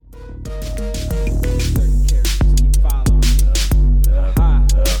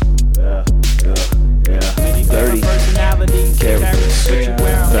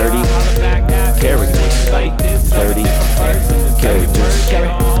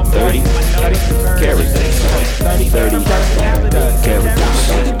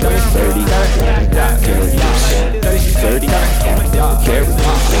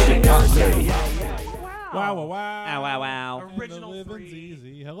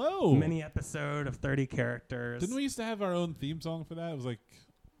Mini episode of 30 characters. Didn't we used to have our own theme song for that? It was like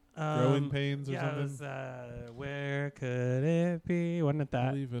Growing Pains or something? Yeah, it was, where could it be? Wasn't it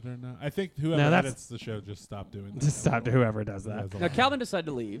that? Believe it or not. I think whoever edits the show just stopped doing that. Just stopped whoever does that. Now, Calvin decided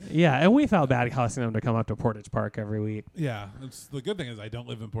to leave. Yeah, and we felt bad causing them to come up to Portage Park every week. Yeah. The good thing is I don't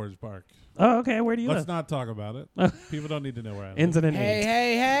live in Portage Park. Oh, okay. Where do you live? Let's not talk about it. People don't need to know where I live. Incident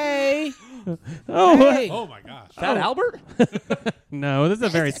Hey. Oh, hey. Oh, my gosh. Fat Albert? No, this is a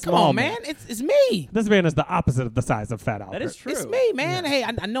very small Come on, man. It's me. This man is the opposite of the size of Fat Albert. That is true. It's me, man. Yeah. Hey,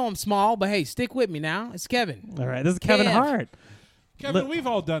 I know I'm small, but hey, stick with me now. It's Kevin. All right. This is Kevin Hart. Kevin, we've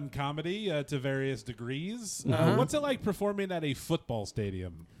all done comedy to various degrees. What's it like performing at a football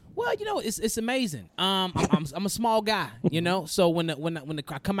stadium? Well, you know, it's amazing. I'm a small guy, you know. So when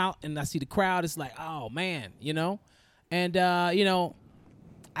I come out and I see the crowd, it's like, oh man, you know. And you know,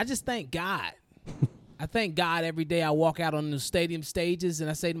 I just thank God. I thank God every day I walk out on the stadium stages and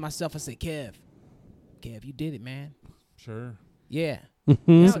I say to myself, I say, Kev, you did it, man. Sure. Yeah.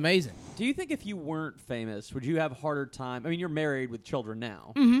 It's amazing. Do you think if you weren't famous, would you have a harder time? I mean, you're married with children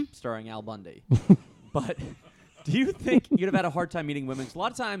now, starring Al Bundy. But do you think you'd have had a hard time meeting women? 'Cause a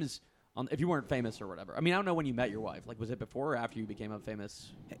lot of times, if you weren't famous or whatever. I mean, I don't know when you met your wife. Like, was it before or after you became a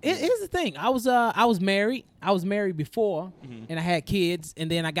famous? Here's the thing. I was married. I was married before, and I had kids,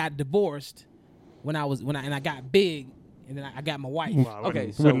 and then I got divorced when I got big, and then I got my wife. Well,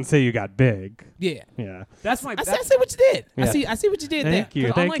 okay, so wouldn't say you got big. Yeah. Yeah. That's my. I see what you did. Yeah. I see what you did Thank there.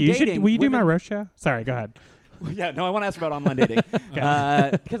 you. Thank you. Will you do my roast show? Sorry, go ahead. Yeah, no, I want to ask about online dating.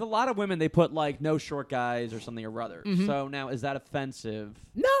 Because a lot of women, they put like no short guys or something or other. So now, is that offensive?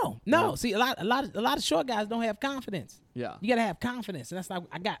 No. See, a lot of short guys don't have confidence. Yeah. You gotta have confidence, and that's like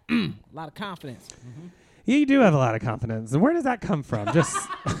I got a lot of confidence. You do have a lot of confidence. And where does that come from?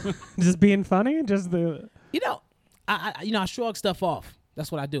 Just being funny? Just the... You know, I shrug stuff off.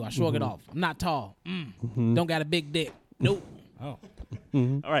 That's what I do. I shrug it off. I'm not tall. Don't got a big dick. Nope. Oh.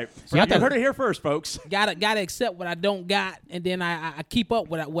 All right. So you heard it here first, folks. Gotta accept what I don't got, and then I keep up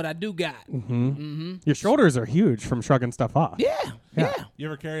with what I do got. Your shoulders are huge from shrugging stuff off. Yeah. You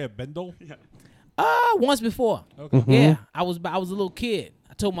ever carry a bindle? Once before. Okay. Yeah, I was a little kid.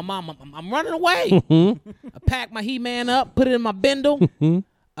 I told my mom I'm running away. I packed my He-Man up, put it in my bindle.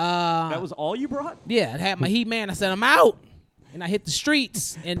 That was all you brought? Yeah, I had my He-Man. I said I'm out, and I hit the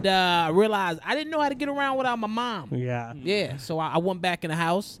streets, and I realized I didn't know how to get around without my mom. Yeah. Yeah, so I went back in the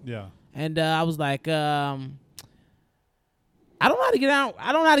house. Yeah. And I was like, I don't know how to get out.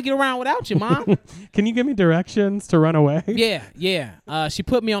 I don't know how to get around without you, Mom. Can you give me directions to run away? Yeah. She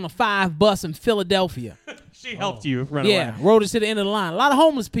put me on a 5 bus in Philadelphia. She helped you run away. Yeah, rode us to the end of the line. A lot of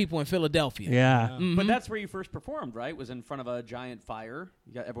homeless people in Philadelphia. Yeah. But that's where you first performed, right? Was in front of a giant fire.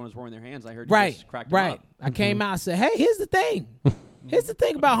 Everyone was warming their hands. I heard you just cracked them up. I came out and said, hey, here's the thing. Here's the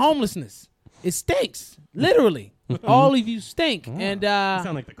thing about homelessness. It stinks. Literally. All of you stink. And You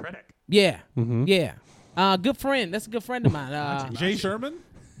sound like the critic. yeah. Yeah. Good friend. That's a good friend of mine. Jay Sherman?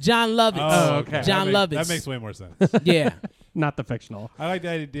 John Lovitz. Oh, okay. John Lovitz. That makes way more sense. Yeah. Not the fictional. I like the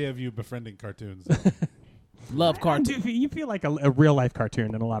idea of you befriending cartoons. Love cartoons. You feel like a real life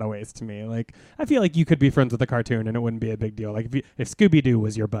cartoon in a lot of ways to me. Like I feel like you could be friends with a cartoon and it wouldn't be a big deal. Like if Scooby Doo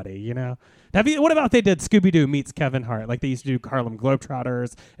was your buddy, you know. What about if they did Scooby Doo meets Kevin Hart? Like they used to do Harlem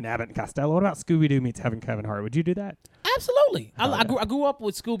Globetrotters and Abbott and Costello. What about Scooby Doo meets Kevin Hart? Would you do that? Absolutely. I grew up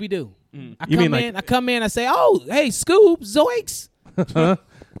with Scooby Doo. I come in. I say, oh, hey, Scoob, Zoinks.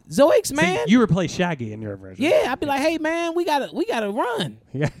 Zoinks, man. So you replace Shaggy in your version. Yeah, I'd be like, hey, man, we gotta run.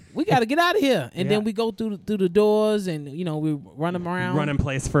 Yeah. We gotta get out of here. And then we go through the doors, and we run them around. Run in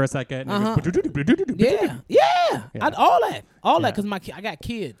place for a second. Yeah. All that, because I got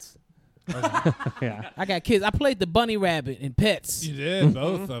kids. Yeah. I got kids. I played the bunny rabbit in Pets. You did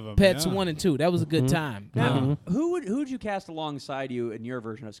both of them. Pets yeah. 1 and 2. That was a good time. Now, who would you cast alongside you in your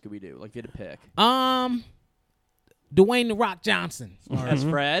version of Scooby Doo? Like if you had to pick. Dwayne The Rock Johnson. As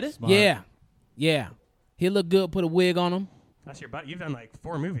Fred? Smart. Yeah. He look good. Put a wig on him. That's your buddy. You've done like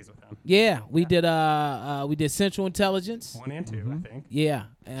 4 movies with him. Yeah, we did Central Intelligence. 1 and 2, I think. Yeah,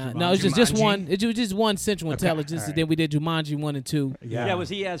 no, it was just one. It was just one Central Intelligence, right. and then we did Jumanji 1 and 2. Yeah, was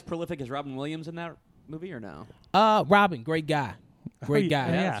he as prolific as Robin Williams in that movie or no? Robin, great guy. Great guy.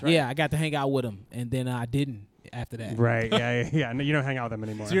 yeah. That's right. Yeah, I got to hang out with him, and then I didn't after that. Right. Yeah. No, you don't hang out with them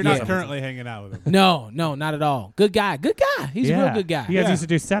anymore. So you're Yeah. not currently hanging out with him. No, not at all. Good guy. He's a real good guy. You guys Yeah. used to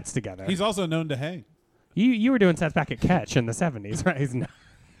do sets together. He's also known to hang. You were doing sets back at Catch in the 70s, right? He's not.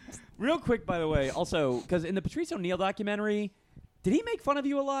 Real quick, by the way, also because in the Patrice O'Neal documentary, did he make fun of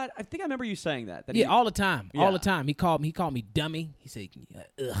you a lot? I think I remember you saying that. Yeah, all the time. Yeah. All the time. He called me dummy. He said,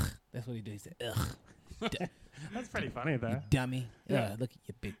 ugh. That's what he did. He said, ugh. That's pretty funny, though. Dummy. Yeah. Look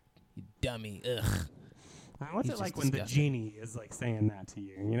at you dummy. Ugh. What's He's it like just when the disgusting. genie is like saying that to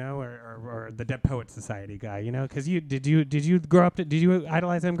you, you know, or the Dead Poets Society guy, you know? Because did you grow up? Did you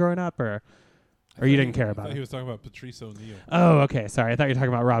idolize him growing up, or you didn't care I about thought it? he was talking about Patrice O'Neal. Oh, okay. Sorry, I thought you were talking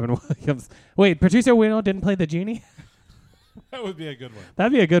about Robin Williams. Wait, Patrice O'Neal didn't play the genie? That would be a good one.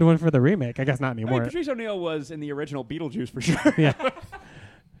 That'd be a good one for the remake. I guess not I mean, anymore. Patrice O'Neal was in the original Beetlejuice for sure. Yeah.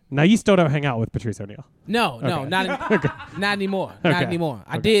 Now you still don't hang out with Patrice O'Neal. No, Okay. not anymore. Okay. Not anymore.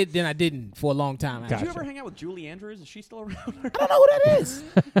 I Okay. did, then I didn't for a long time. Gotcha. Did you ever hang out with Julie Andrews? Is she still around? I don't know who that is.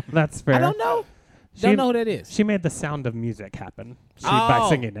 That's fair. I don't know. She- Don't know who that is. She made the Sound of Music happen by Oh.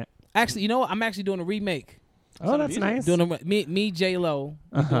 singing it. Actually, you know what? I'm actually doing a remake. Oh, that's nice. Doing me J Lo,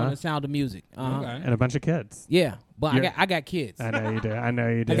 Uh-huh. doing the Sound of Music. Okay. And a bunch of kids. Yeah, but You're- I got kids. I know you do. I know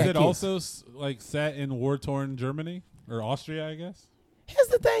you do. Is got it kids. also like set in war-torn Germany or Austria? I guess. Here's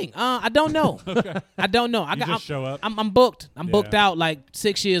the thing. I don't know. I don't know. You just show up. I'm booked. I'm booked Yeah. out like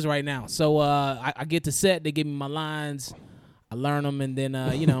 6 years right now. So I get to set. They give me my lines. I learn them, and then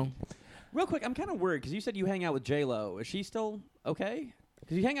you know. Real quick, I'm kind of worried because you said you hang out with J Lo. Is she still okay?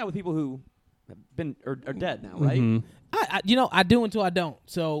 Because you hang out with people who have been are dead now, right? Mhm. I do until I don't.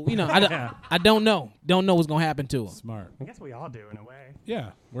 So I don't know. Don't know what's gonna happen to them. Smart. I guess we all do in a way. Yeah,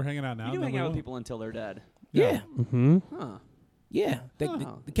 we're hanging out now. You do then hang we out with won't. people until they're dead. Yeah, Mm-hmm. Huh. yeah.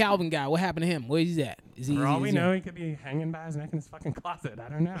 The Calvin guy. What happened to him? Where is he at? Is he? For all is we he- know, he could be hanging by his neck in his fucking closet. I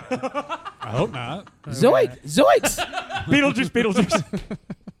don't know. I hope not. Zoiks. Beetlejuice.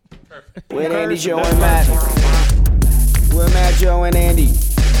 With Andy, Joe, and Matt. With Matt, Joe, and Andy.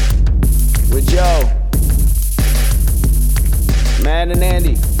 With Joe. Matt and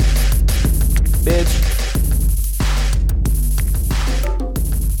Andy. Bitch.